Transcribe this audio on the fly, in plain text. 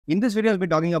In this video, I'll be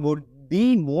talking about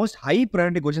the most high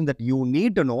priority question that you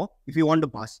need to know if you want to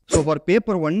pass. So for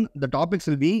paper 1, the topics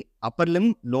will be upper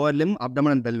limb, lower limb,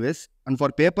 abdomen and pelvis. And for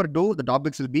paper 2, the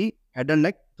topics will be head and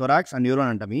neck, thorax and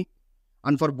neuroanatomy.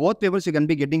 And for both papers, you can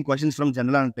be getting questions from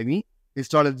general anatomy,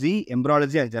 histology,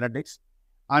 embryology and genetics.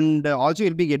 And also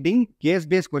you'll be getting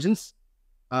case-based questions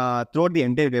throughout the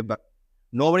entire paper.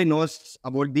 Nobody knows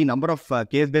about the number of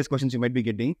case-based questions you might be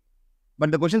getting. But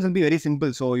the questions will be very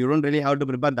simple, so you don't really have to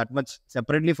prepare that much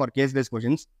separately for case-based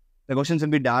questions. The questions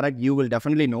will be direct, you will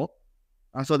definitely know.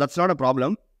 So that's not a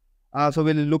problem. So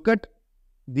we'll look at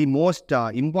the most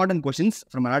important questions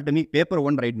from anatomy paper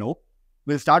 1 right now.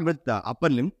 We'll start with the upper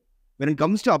limb. When it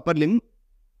comes to upper limb,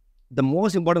 the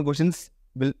most important questions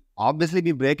will obviously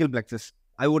be brachial plexus.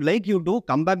 I would like you to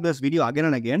come back to this video again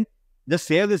and again. Just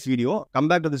save this video, come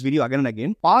back to this video again and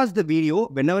again. Pause the video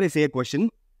whenever I say a question.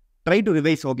 Try to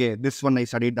revise, okay, this one I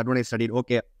studied, that one I studied,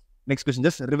 okay. Next question,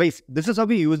 just revise. This is how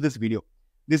we use this video.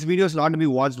 This video is not to be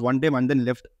watched one time and then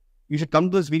left. You should come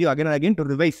to this video again and again to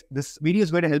revise. This video is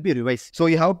going to help you revise. So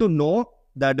you have to know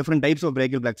the different types of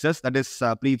brachial plexus, that is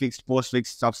prefixed, postfixed,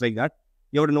 stuff like that.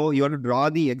 You have to know, you have to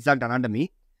draw the exact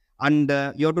anatomy and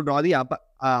you have to draw the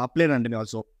applied anatomy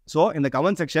also. So in the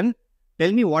comment section,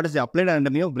 tell me what is the applied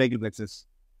anatomy of brachial plexus.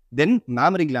 Then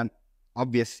mammary gland,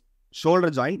 obvious. Shoulder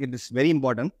joint, it is very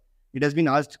important. It has been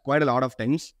asked quite a lot of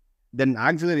times. Then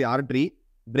axillary artery,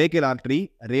 brachial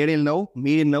artery, radial nerve,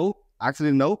 median nerve,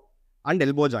 axillary nerve, and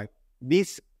elbow joint.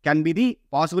 These can be the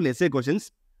possible essay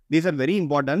questions. These are very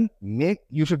important.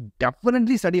 You should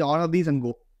definitely study all of these and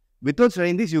go. Without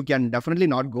studying this, you can definitely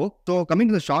not go. So coming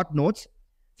to the short notes.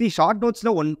 See, short notes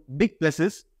now one big plus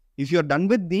is, if you are done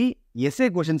with the essay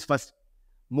questions first,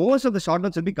 most of the short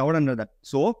notes will be covered under that.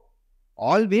 So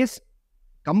always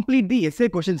complete the essay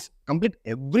questions, complete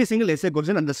every single essay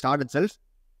question at the start itself.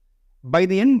 By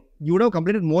the end, you would have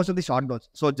completed most of the short notes.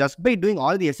 So just by doing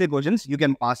all the essay questions, you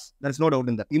can pass. There's no doubt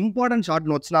in that. Important short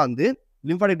notes na the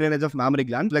lymphatic drainage of mammary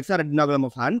gland, flexor retinaculum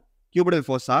of hand, cubital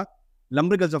fossa,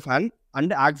 lumbricals of hand,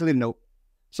 and axillary nerve.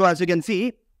 So as you can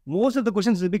see, most of the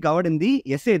questions will be covered in the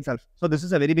essay itself. So this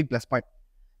is a very big plus point.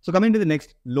 So coming to the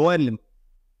next, lower limb.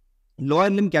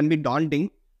 Lower limb can be daunting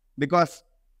because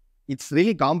it's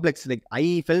really complex. Like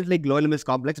I felt like lower limb is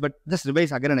complex, but just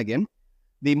revise again and again.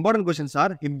 The important questions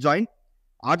are hip joint,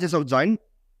 arches of joint,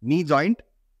 knee joint,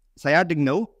 sciatic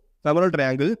nerve, femoral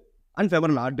triangle, and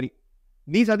femoral artery.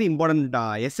 These are the important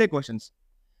essay questions.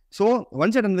 So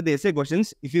once you're done with the essay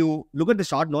questions, if you look at the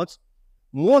short notes,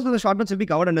 most of the short notes will be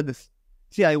covered under this.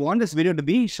 See, I want this video to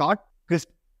be short, crisp.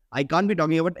 I can't be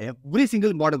talking about every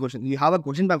single important question. You have a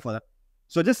question bank for that.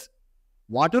 So just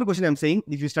whatever question I'm saying,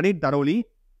 if you study it thoroughly,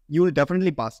 you will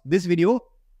definitely pass. This video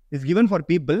is given for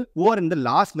people who are in the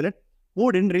last minute, who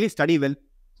didn't really study well.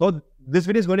 So this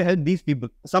video is going to help these people.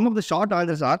 Some of the short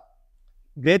answers are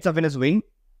great saphenous vein,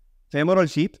 femoral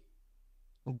sheath,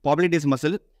 popliteus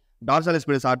muscle, dorsalis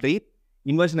pedis artery,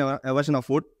 inversion eversion of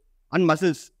foot, and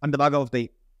muscles at the back of thigh.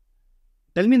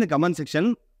 Tell me in the comment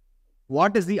section,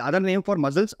 what is the other name for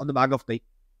muscles of the back of thigh?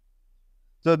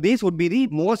 So these would be the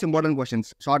most important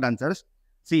questions, short answers.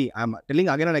 See, I'm telling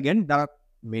again and again, there are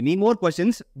many more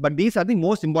questions, but these are the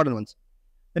most important ones.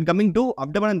 Then coming to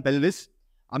abdomen and pelvis.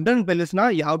 Abdomen and pelvis na,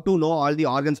 you have to know all the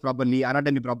organs properly,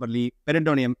 anatomy properly,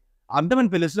 peritoneum. Abdomen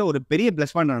and pelvis ஒரு பெரிய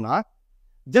plus point என்னன்னா,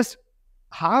 just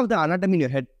have the anatomy in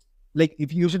your head. Like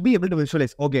if you should be able to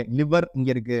visualize, okay, liver இங்க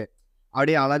இருக்கு,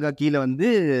 அப்படியே அழகா கீழே வந்து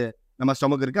நம்ம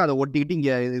ஸ்டொமக் இருக்கு, அதை ஒட்டிக்கிட்டு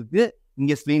இங்க இருக்கு,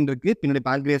 இங்க ஸ்ப்ளீன் இருக்கு, பின்னாடி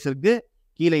pancreas இருக்கு,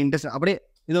 கீழே இன்டெஸ்டைன், அப்படியே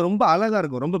இது ரொம்ப அழகா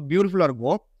இருக்கும், ரொம்ப பியூட்டிஃபுல்லா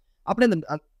இருக்கும். அப்படியே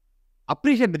அந்த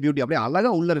அப்ரிஷியேட் த பியூட்டி, அப்படியே அழகா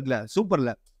உள்ள இருக்குல்ல,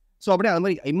 சூப்பர்ல. ஸோ அப்படியே அது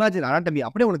மாதிரி இமேஜின் அனாட்டமி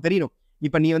அப்படியே உனக்கு தெரியணும்.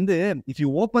 இப்போ நீ வந்து if you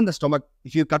open the stomach,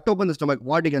 if you cut open the stomach,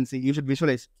 what you can see, you should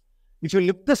visualise. If you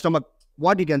lift the stomach,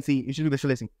 what you can see, you should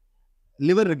visualising.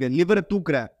 Liver இருக்கு, லிவரை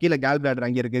தூக்குற, கீழே Khel bladder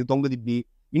அங்கே இருக்கு, தொங்கு திப்பி,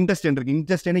 intestine இருக்கு,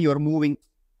 இன்டெஸ்டைனை you are moving,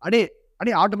 அப்படியே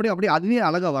ஆட்டோமேட்டிக் அப்படியே அதுவே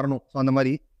அழகாக வரணும். ஸோ அந்த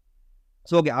மாதிரி.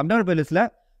 So okay, abdominal பெல்விஸில்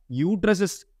uterus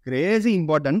is Crazy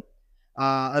important.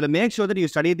 அதில் make sure that you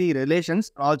study the relations,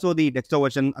 also தி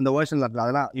டெக்ஸ்டோவர்ஷன், அந்த வேர்ஷன்ஸ் இருக்குல்ல,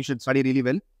 அதெல்லாம் you should study really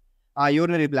well.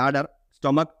 Urinary bladder,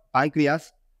 stomach, pancreas,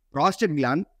 prostate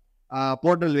gland,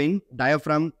 portal vein,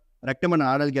 diaphragm, rectum and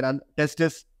anal canal,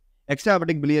 testis,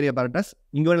 extrahepatic biliary apparatus,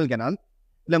 inguinal canal.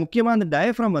 இல்லை முக்கியமாக அந்த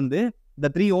diaphragm வந்து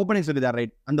the 3 openings இருக்குது there,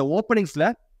 right? அந்த openingsல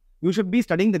you should be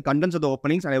studying the contents of the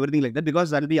openings and everything like that, because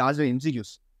that will be asked in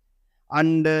MCQs.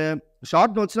 And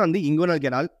short notesல வந்து inguinal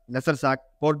canal, lesser sac,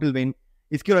 portal vein,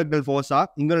 ischiorrectal fossa,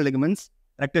 inguinal ligaments,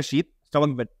 rectus sheath,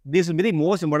 stomach bed. These will be the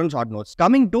most important short notes.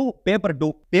 Coming to paper 2.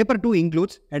 Paper 2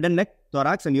 includes head and neck,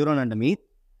 thorax and neuroanatomy.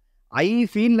 I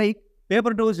feel like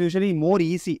paper 2 is usually more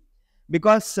easy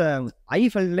because I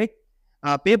felt like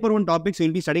paper 1 topics you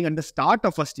will be studying at the start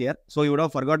of first year. So you would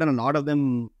have forgotten a lot of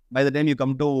them by the time you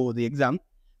come to the exam.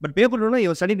 But paper 2,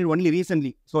 you studied it only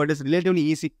recently. So it is relatively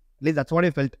easy. At least that's what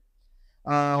I felt.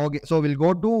 Okay, so we'll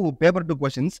go to paper 2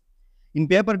 questions. In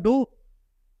paper 2,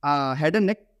 head and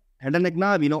neck. Head and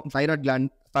neck, we know thyroid gland,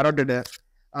 parotid,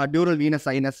 dural venous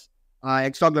sinus,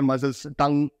 extraocular muscles,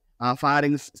 tongue,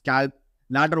 pharynx, scalp,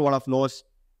 lateral wall of nose,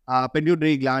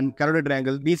 pituitary gland, carotid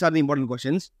triangle. These are the important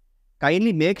questions.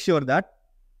 Kindly make sure that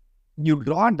you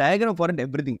draw a diagram for it,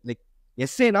 everything. Like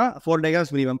essay, 4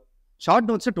 diagrams minimum. Short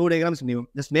notes, 2 diagrams minimum.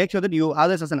 Just make sure that you have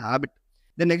this as an habit.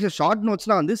 Then next, short notes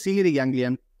on this ciliary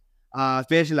ganglion,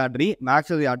 facial artery,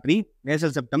 maxillary artery,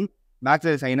 nasal septum,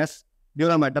 maxillary sinus,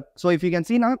 dural matter. So if you can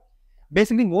see now,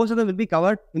 basically most of them will be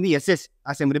covered in the essays.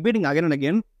 As I'm repeating again and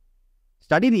again,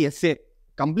 study the essay,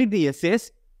 complete the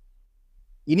essays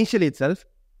initially itself.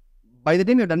 By the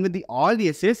time you're done with all the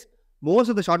essays, most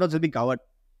of the short notes will be covered.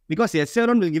 Because essay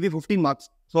round will give you 15 marks.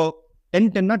 So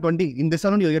 10, 10, 20. In this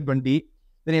round, you'll get 20.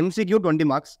 Then MCQ, 20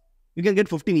 marks. You can get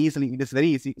 15 easily. It is very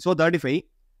easy. So 35.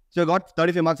 So you got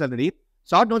 35 marks already.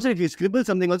 Short notes, if you scribble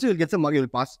something also, you'll get some mark, you'll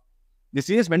pass. This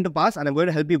is meant to pass and I'm going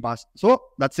to help you pass. So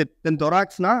that's it. Then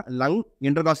thorax, lung,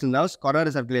 intercostal nerves,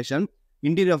 coronary circulation,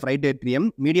 interior of right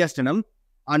atrium, mediastinum,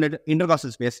 and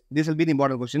intercostal space. These will be the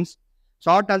important questions.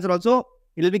 Short answer also,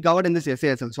 it will be covered in this essay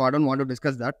as well. So I don't want to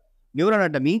discuss that.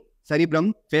 Neuroanatomy,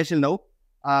 cerebrum, facial nerve,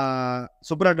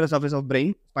 supraorbital surface of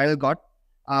brain, spinal cord,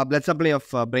 blood supply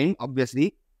of brain,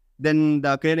 obviously. Then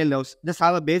the cranial nerves. Just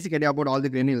have a basic idea about all the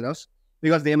cranial nerves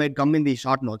because they might come in the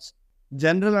short notes.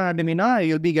 General anatomy,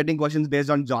 you'll be getting questions based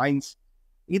on joints.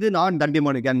 This is not that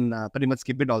important. You can pretty much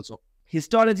skip it also.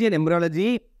 Histology and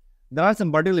embryology, there are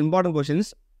some particular important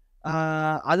questions.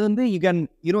 Other than that, you can,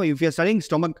 if you're studying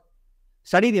stomach,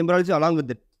 study the embryology along with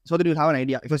it so that you'll have an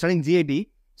idea. If you're studying GIT,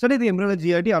 study the embryology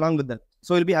GIT along with that.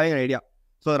 So you'll be having an idea.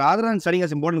 So rather than studying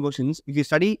as important questions, if you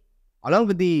study along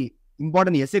with the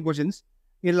important essay questions,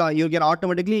 you'll get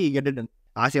automatically get it done.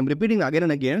 As I'm repeating again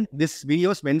and again, this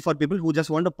video is meant for people who just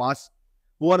want to pass,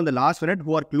 who are in the last minute,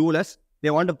 who are clueless,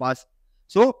 they want to pass.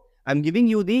 So I'm giving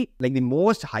you the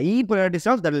most high priority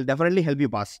stuff that will definitely help you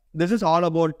pass. This is all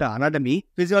about anatomy.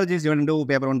 Physiology is given into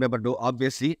paper 1, paper 2,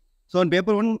 obviously. So in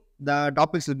paper 1, the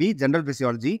topics will be general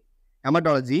physiology,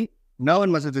 hematology, nerve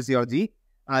and muscle physiology,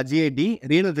 GIT,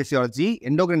 renal physiology,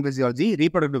 endocrine physiology,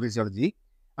 reproductive physiology.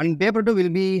 And in paper 2, we'll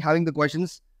be having the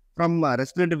questions from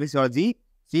respiratory physiology,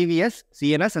 CVS,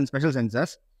 CNS, and special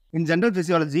sensors. In general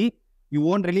physiology, you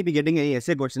won't really be getting any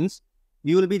essay questions.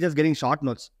 You will be just getting short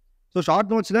notes. So short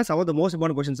notes, some of the most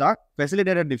important questions are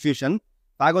facilitated diffusion,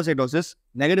 phagocytosis,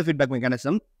 negative feedback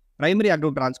mechanism, primary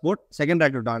active transport, secondary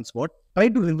active transport. Try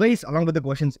to revise along with the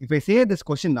questions. If I say this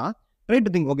question, try to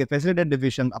think, okay, facilitated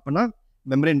diffusion,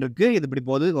 membrane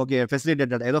okay,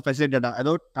 facilitated,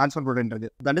 transfer protein.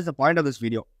 That is the point of this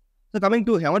video. So coming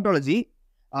to hematology,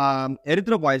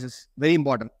 erythropoiesis, very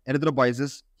important.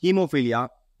 Erythropoiesis, hemophilia,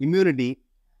 immunity,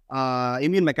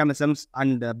 immune mechanisms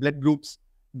and blood groups,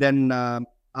 then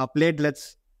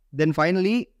platelets, then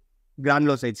finally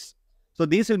granulocytes. So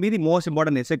these will be the most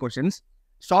important essay questions.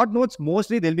 Short notes,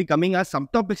 mostly they'll be coming as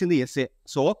subtopics in the essay.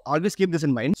 So always keep this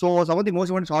in mind. So some of the most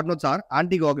important short notes are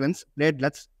anticoagulants,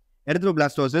 platelets,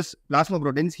 erythroblastosis, plasma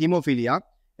proteins, hemophilia,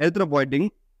 erythropoietin,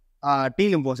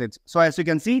 T lymphocytes. So as you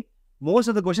can see, most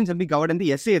of the questions will be covered in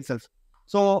the essay itself.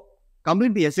 So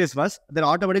complete the essays first, then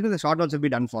automatically the short notes will be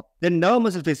done for. Then nerve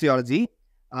muscle physiology,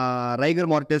 rigor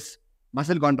mortis,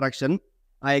 muscle contraction,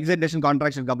 excitation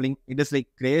contraction coupling. It is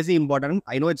crazy important.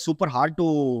 I know it's super hard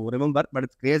to remember, but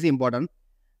it's crazy important.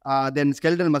 Then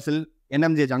skeletal muscle,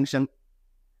 NMJ junction.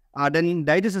 Then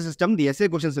digestive system, the essay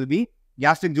questions will be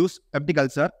gastric juice, peptic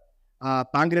ulcer,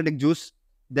 pancreatic juice,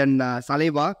 then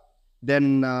saliva,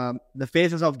 then the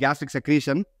phases of gastric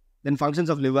secretion, then functions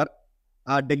of liver,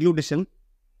 deglutition.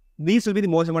 These will be the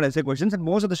most important essay questions, and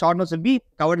most of the short notes will be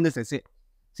covered in this essay.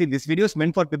 See, this video is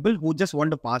meant for people who just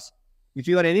want to pass. If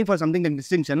you are aiming for something like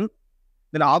distinction,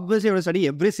 then obviously you have to study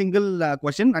every single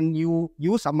question and you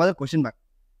use some other question bank.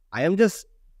 I am just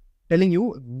telling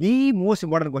you the most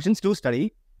important questions to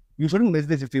study. You shouldn't miss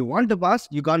this. If you want to pass,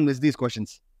 you can't miss these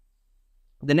questions.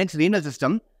 The next, renal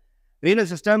system. Renal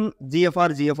system,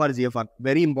 GFR.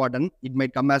 Very important. It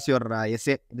might come as your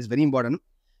essay. It is very important.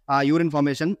 Urine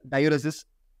formation, diuresis.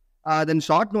 Then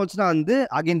short notes, again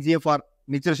GFR,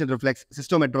 maturation reflex,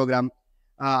 cystometrogram,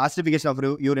 acidification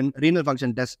of urine, renal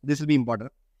function test. This will be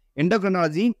important.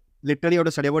 Endocrinology, literally you have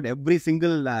to study about every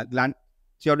single gland.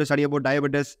 So you have to study about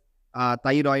diabetes,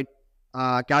 thyroid,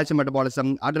 calcium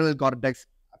metabolism, adrenal cortex,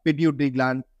 pituitary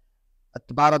gland,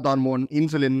 thyroid hormone,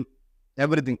 insulin,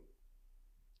 everything.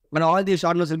 But all these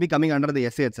short notes will be coming under the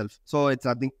essay itself. So it's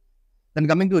nothing. Then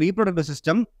coming to reproductive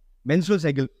system, menstrual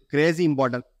cycle, crazy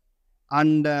important.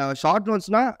 And short notes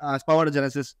na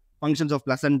spermatogenesis, functions of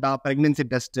placenta, pregnancy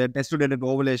test, test-related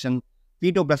ovulation,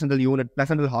 feto-placental unit,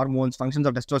 placental hormones, functions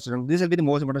of testosterone. These will be the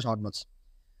most important short notes.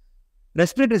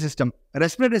 Respiratory system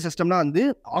na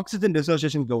the oxygen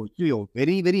dissociation go.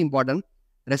 Very, very important.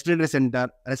 Respiratory center,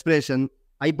 respiration,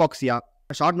 hypoxia.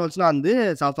 Short notes na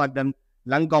the surfactant,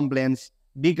 lung compliance,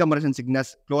 decompression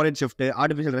sickness, chloride shift,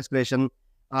 artificial respiration,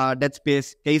 dead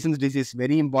space, Caisson's disease,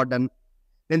 very important.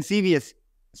 Then CVS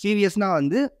na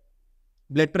the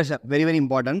blood pressure, very, very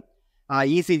important.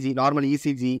 ECG, normal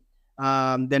ECG.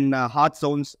 Then heart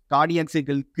sounds, cardiac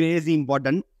cycle, crazy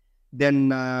important. Then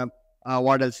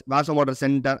what else? Vasomotor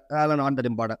center, not that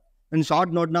important. Then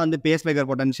short note na the pacemaker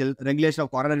potential, regulation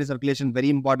of coronary circulation, very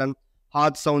important.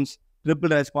 Heart sounds, triple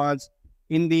response.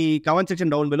 In the comment section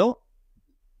down below,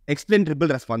 explain triple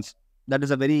response. That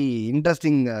is a very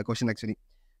interesting question actually.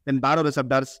 Then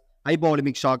baroreceptors,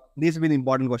 hypovolemic shock. These will be the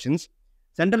important questions.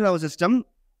 Central nervous system,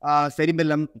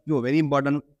 cerebellum, very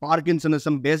important.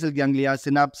 Parkinsonism, basal ganglia,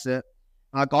 synapse,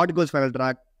 corticospinal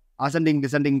tract, ascending,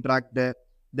 descending tract.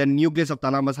 Then nucleus of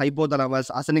thalamus, hypothalamus,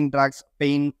 ascending tracts,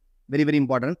 pain, very, very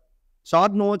important.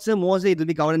 Short notes, mostly it will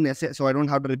be covered in essay, so I don't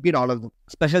have to repeat all of them.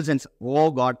 Special sense,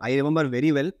 oh God, I remember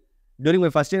very well. During my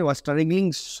first year, I was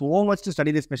struggling so much to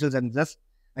study the special senses.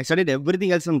 I studied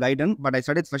everything else from Guyton, but I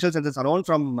studied special senses around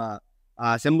from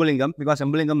Sembulingam, because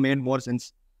Sembulingam made more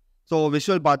sense. So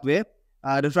visual pathway,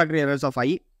 refractory errors of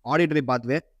eye, auditory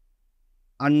pathway.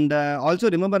 And also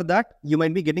remember that you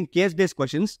might be getting case-based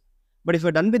questions. But if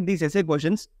you're done with these essay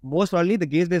questions, most probably the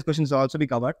case-based questions will also be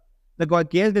covered. The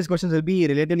case-based questions will be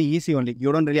relatively easy only.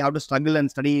 You don't really have to struggle and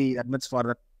study that much for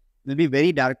that. It will be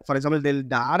very direct. For example, they'll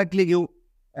directly give,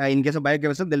 in case of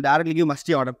biochemistry, they'll directly give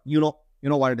musty order. You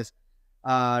know what it is.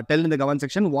 Tell in the comment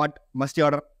section what musty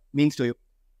order means to you.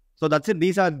 So that's it.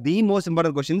 These are the most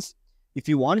important questions. If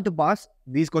you want to pass,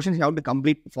 these questions you have to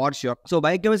complete for sure. So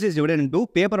biochemistry is divided into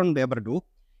paper 1 and paper 2.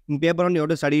 In paper 1, you have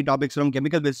to study topics from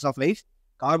chemical basis of life,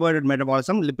 carbohydrate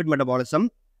metabolism, lipid metabolism,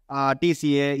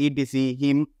 TCA, ETC,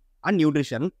 heme, and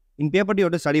nutrition. In paper 2, you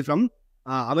have to study from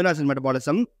amino acid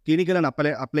metabolism, clinical and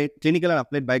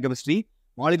applied biochemistry,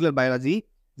 molecular biology,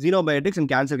 xenobiotics, and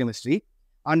cancer chemistry.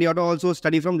 And you have to also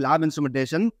study from lab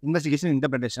instrumentation, investigation, and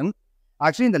interpretation.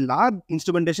 Actually, in the lab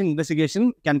instrumentation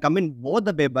investigation can come in both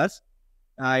the papers.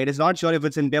 It is not sure if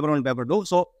it's in paper 1 and paper 2.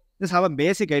 So just have a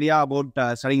basic idea about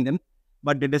studying them.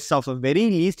 But it is of a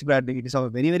very least priority. It is of a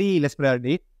very, very less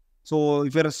priority. So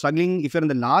if you're struggling, if you're in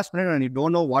the last minute and you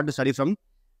don't know what to study from,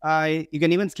 you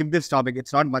can even skip this topic.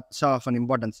 It's not much of an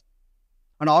importance.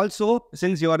 And also,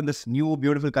 since you are in this new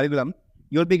beautiful curriculum,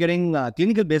 you'll be getting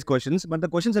clinical based questions, but the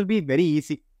questions will be very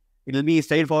easy. It will be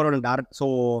straightforward and direct.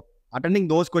 So attending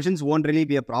those questions won't really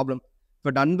be a problem. If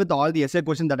you're done with all the essay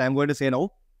questions that I'm going to say now,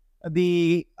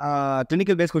 the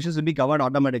clinical based questions will be covered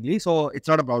automatically. So it's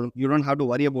not a problem. You don't have to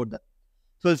worry about that.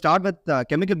 So we'll start with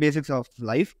chemical basics of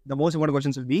life. The most important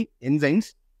questions will be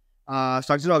enzymes,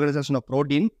 structural organization of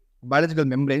protein, biological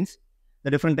membranes,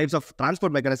 the different types of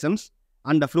transport mechanisms,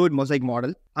 and the fluid mosaic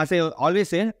model. As I always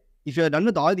say, if you are done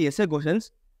with all the essay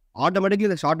questions, automatically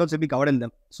the short notes will be covered in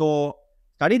them. So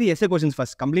study the essay questions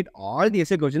first. Complete all the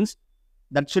essay questions.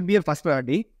 That should be your first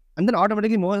priority. And then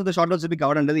automatically most of the short notes will be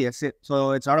covered under the essay.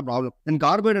 So it's not a problem. Then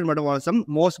carbohydrate metabolism,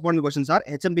 most important questions are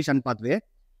HMP shunt pathway.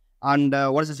 And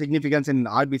what is the significance in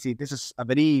RBC? This is a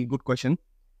very good question.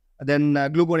 Then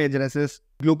gluconeogenesis,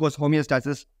 glucose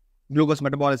homeostasis, glucose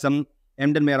metabolism,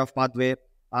 Embden-Meyerhof pathway,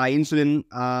 insulin,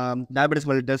 diabetes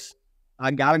mellitus,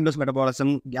 galactose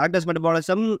metabolism. Galactose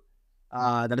metabolism,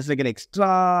 that is like an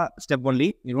extra step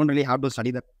only. You don't really have to study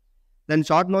that. Then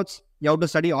short notes, you have to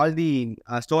study all the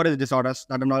storage disorders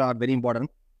that are very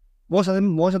important. Most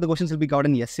of the questions will be covered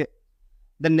in the essay.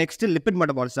 Then next, lipid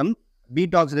metabolism,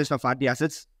 beta oxidation of fatty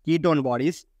acids, ketone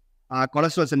bodies,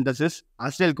 cholesterol synthesis,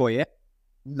 acetyl-CoA,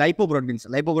 lipoproteins.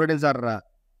 Lipoproteins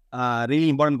are really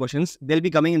important questions. They'll be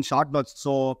coming in short notes.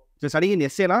 So if you're studying in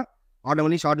essay,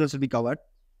 automatically short notes will be covered.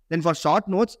 Then for short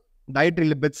notes, dietary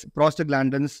lipids,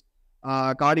 prostaglandins,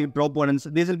 cardiac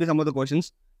troponins, these will be some of the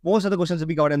questions. Most of the questions will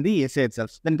be covered in the essay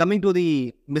itself. Then coming to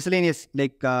the miscellaneous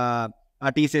like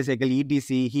TCA cycle,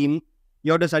 ETC, heme,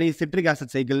 you have to study citric acid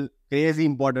cycle, crazy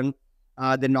important.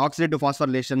 Then oxidative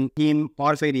phosphorylation, heme,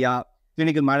 porphyria,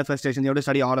 clinical manifestation, you have to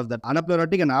study all of that.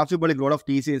 Anaplerotic and aphibolic growth of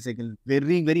TCA cycle,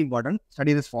 very, very important.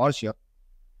 Study this for sure.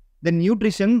 Then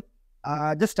nutrition,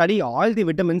 just study all the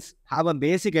vitamins, have a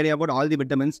basic idea about all the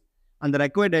vitamins. And the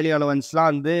required daily allowance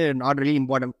not really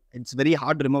important. It's very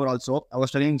hard to remember also. I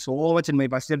was studying so much in my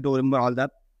first year to remember all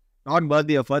that. not worth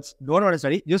the efforts. Don't want to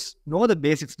study. Just know the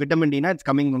basics. Vitamin D, it's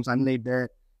coming from sunlight.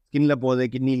 Skin la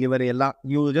pode, kidney, liver, ella.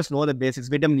 You just know the basics.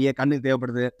 Vitamin D,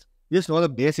 just know the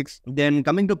basics. Then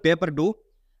coming to paper 2,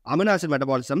 amino acid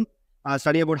metabolism.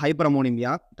 Study about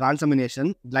hyperammonemia,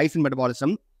 transamination, glycine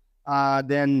metabolism,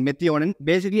 then methionine.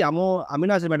 Basically,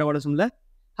 amino acid metabolism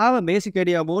have a basic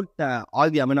idea about all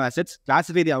the amino acids.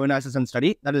 Classify the amino acids and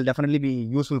study. That will definitely be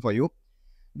useful for you.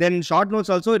 Then short notes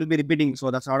also, it will be repeating, so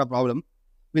that's not a problem.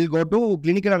 We'll go to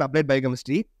clinical and applied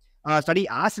biochemistry. Study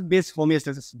acid-base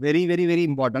homeostasis, very, very, very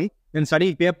important. Then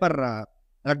study paper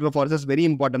electrophoresis, very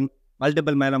important.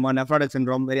 Multiple myeloma, nephrotic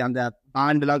syndrome, very on the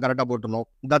band correct.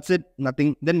 That's it,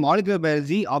 nothing. Then molecular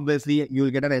biology, obviously, you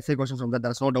will get an essay question from that.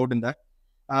 There's no doubt in that.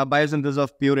 Biosynthesis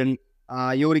of purine,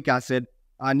 uric acid,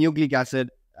 nucleic acid,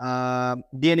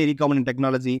 DNA recombinant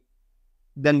technology,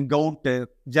 then gout,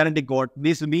 genetic code.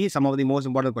 These will be some of the most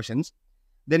important questions.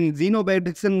 Then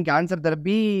xenobiotics and cancer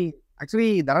therapy.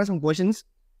 Actually, there are some questions,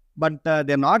 but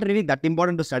they're not really that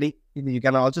important to study. You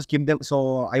can also skip them.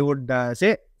 So I would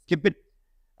say skip it.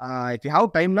 If you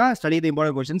have time now, study the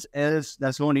important questions, else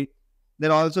there's no need. Then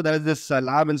also there is this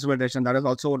lab instrumentation that is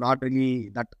also not really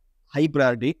that high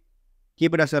priority.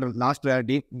 Keep it as your last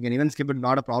priority. You can even skip it,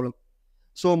 not a problem.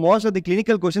 So most of the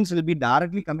clinical questions will be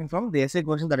directly coming from the essay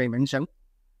questions that I mentioned.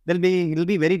 It'll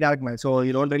be very direct, so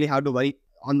you don't really have to worry.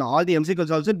 On all the MCQs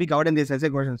also, it'll be covered in these essay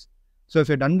questions. So if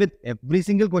you're done with every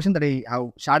single question that I have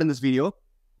shared in this video,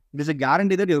 it is a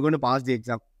guarantee that you're going to pass the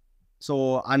exam.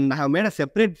 So, and I have made a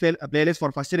separate playlist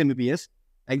for first year MBBS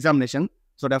examination.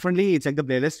 So definitely check the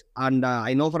playlist. And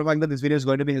I know for a fact that this video is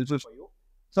going to be helpful for you.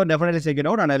 So definitely check it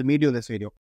out and I'll meet you in this video.